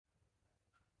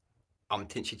I'm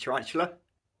Tinchytarantula,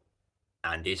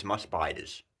 and these are my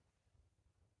spiders.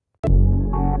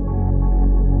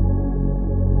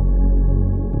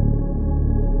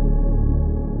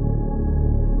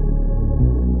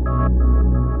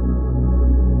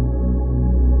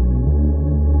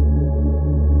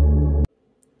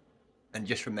 And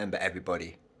just remember,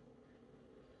 everybody,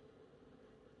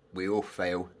 we all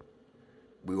fail,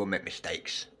 we all make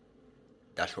mistakes.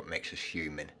 That's what makes us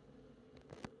human.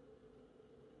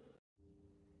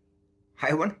 Hi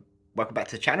everyone, welcome back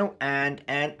to the channel and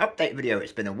an update video.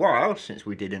 It's been a while since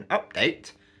we did an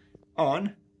update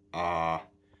on our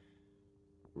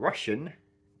Russian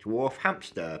dwarf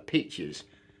hamster, Peaches.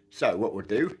 So what we'll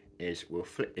do is we'll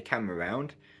flip the camera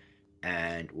around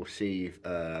and we'll see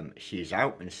if she's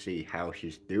out and see how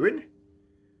she's doing.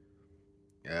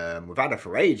 We've had her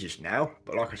for ages now,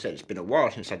 but like I said, it's been a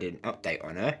while since I did an update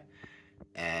on her.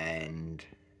 And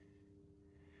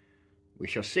we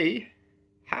shall see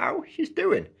how she's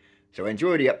doing. So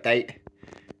enjoy the update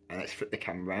and let's flip the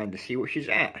camera around to see what she's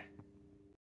at.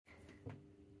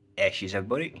 There she is,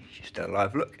 everybody. She's still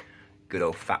alive, look. Good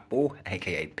old fat ball,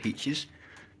 aka Peaches.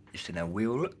 Just in her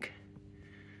wheel, look.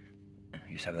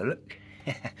 Just have a look.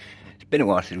 It's been a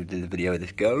while since we did the video of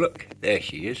this girl, look. There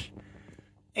she is.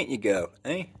 Ain't you, girl,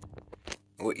 eh?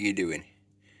 What are you doing?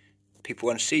 People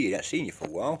want to see you, they haven't seen you for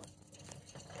a while.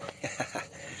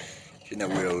 She's in her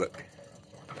wheel, look.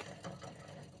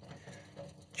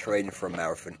 Training for a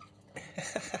marathon.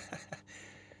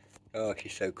 Oh,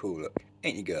 she's so cool, look.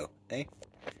 Ain't you, girl, eh?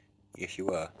 Yes, you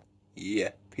are. Yeah,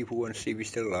 people want to see me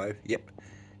still alive. Yep,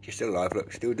 she's still alive,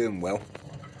 look, still doing well.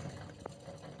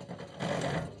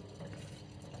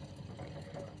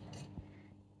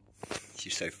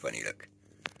 She's so funny, look.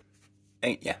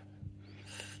 Ain't ya?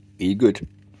 Are you good?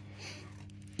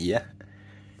 Yeah?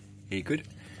 Are you good?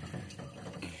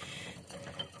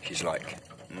 She's like,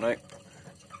 nope.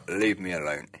 Leave me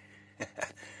alone.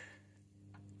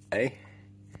 Hey?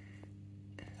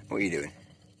 What are you doing?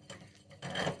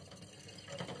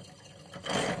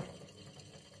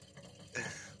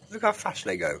 Look how fast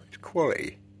they go. It's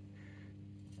quality.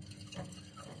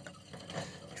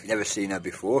 If you've never seen her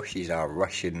before, she's our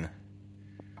Russian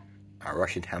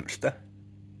hamster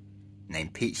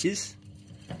named Peaches.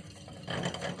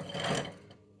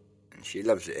 And she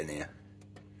loves it in here.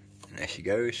 And there she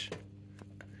goes.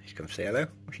 She come say hello.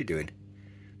 What's she doing?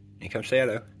 You come say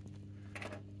hello.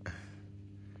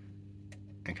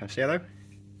 You come say hello.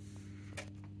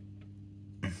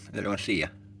 They don't want to see you.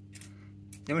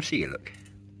 They want to see you, look.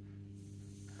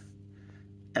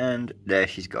 And there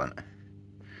she's gone.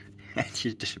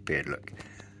 She's disappeared, look.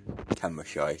 Camera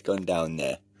shy. She's gone down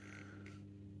there.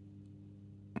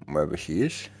 Wherever she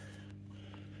is.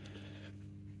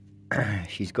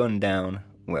 She's gone down.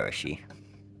 Where is she?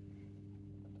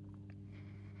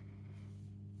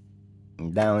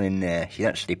 Down in there. She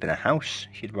don't sleep in a house.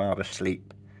 She'd rather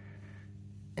sleep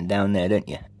and down there, don't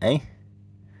you? Eh?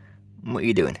 What are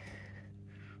you doing?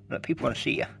 Look, people want to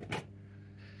see you.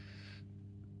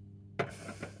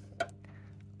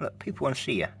 Look, people want to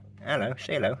see you. Hello,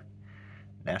 say hello.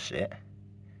 That's it.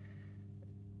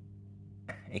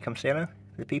 You come say hello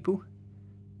to the people?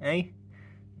 Eh?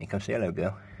 You come say hello,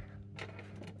 girl.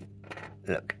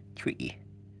 Look, treat you.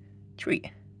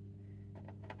 Treat.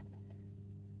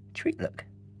 Treat, look.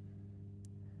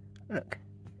 Look.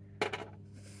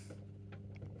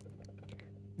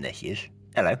 There she is.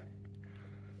 Hello.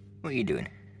 What are you doing?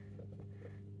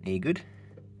 Are you good?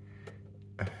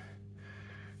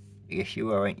 Yes,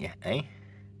 you are, ain't you, eh?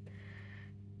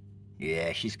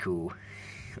 Yeah, she's cool.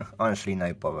 Honestly,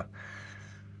 no bother.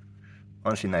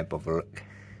 Honestly, no bother, look.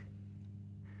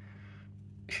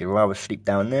 She'd rather sleep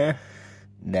down there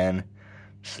than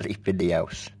sleep in the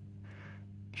house.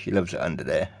 She loves it under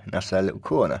there, and that's her little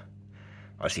corner.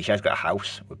 Obviously, she has got a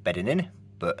house with bedding in,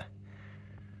 but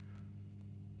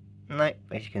no,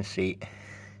 as you can see,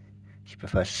 she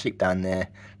prefers to sleep down there.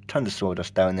 Tons of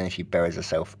sawdust down there, and she buries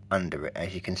herself under it,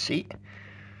 as you can see.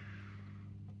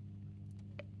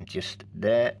 Just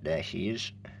there she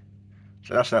is.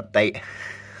 So that's an update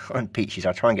on Peaches.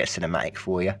 I'll try and get cinematic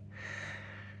for you,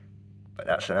 but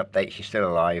that's an update. She's still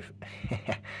alive,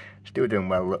 still doing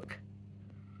well, look.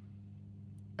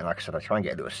 And like I said, I'll try and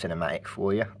get a little cinematic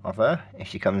for you of her if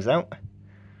she comes out.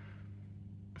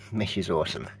 She's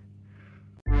awesome.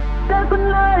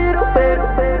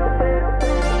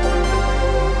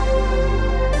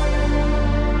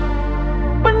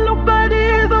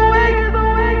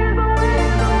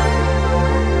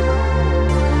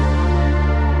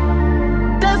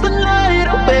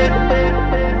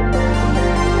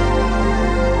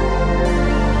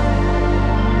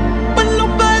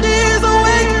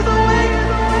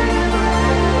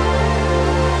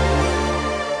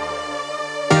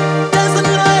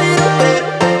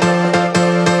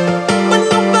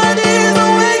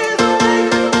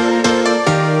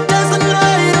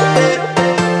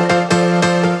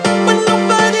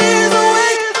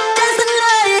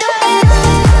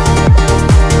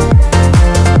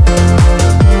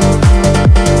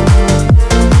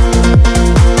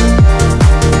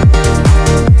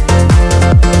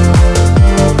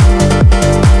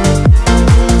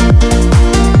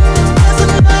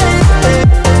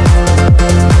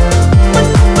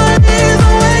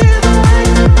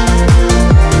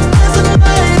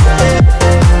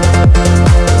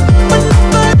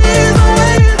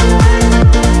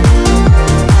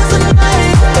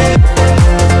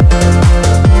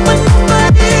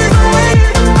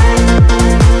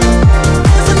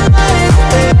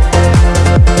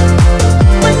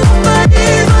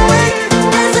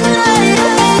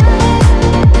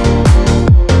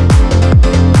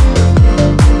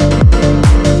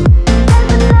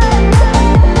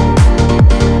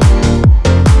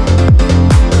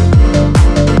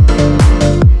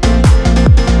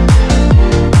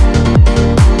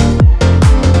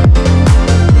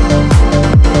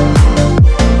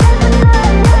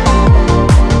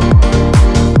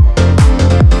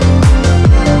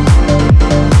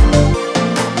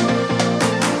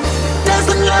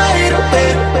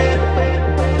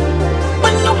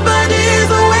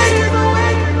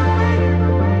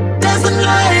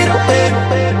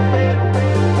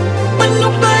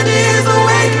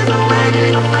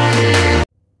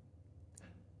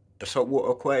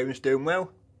 saltwater aquarium is doing well,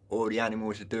 all the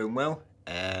animals are doing well,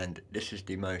 and this is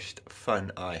the most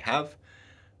fun I have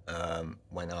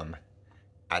when I'm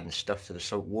adding stuff to the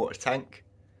saltwater tank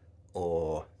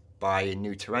or buying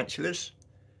new tarantulas.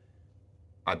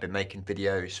 I've been making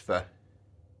videos for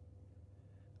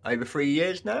over 3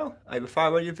 years now, over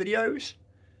 500 videos,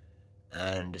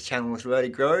 and the channel is really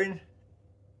growing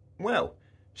well.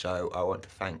 So I want to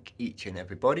thank each and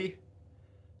everybody,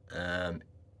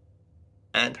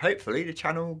 and hopefully the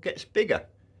channel gets bigger.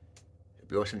 It'd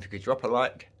be awesome if you could drop a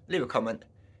like, leave a comment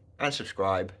and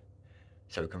subscribe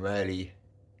so we can really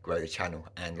grow the channel.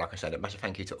 And like I said, a massive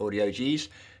thank you to all the OGs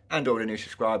and all the new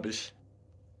subscribers.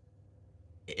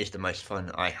 It is the most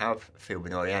fun I have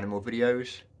filming all the animal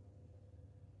videos.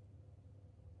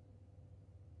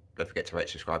 Don't forget to rate,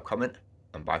 subscribe, comment,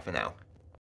 and bye for now.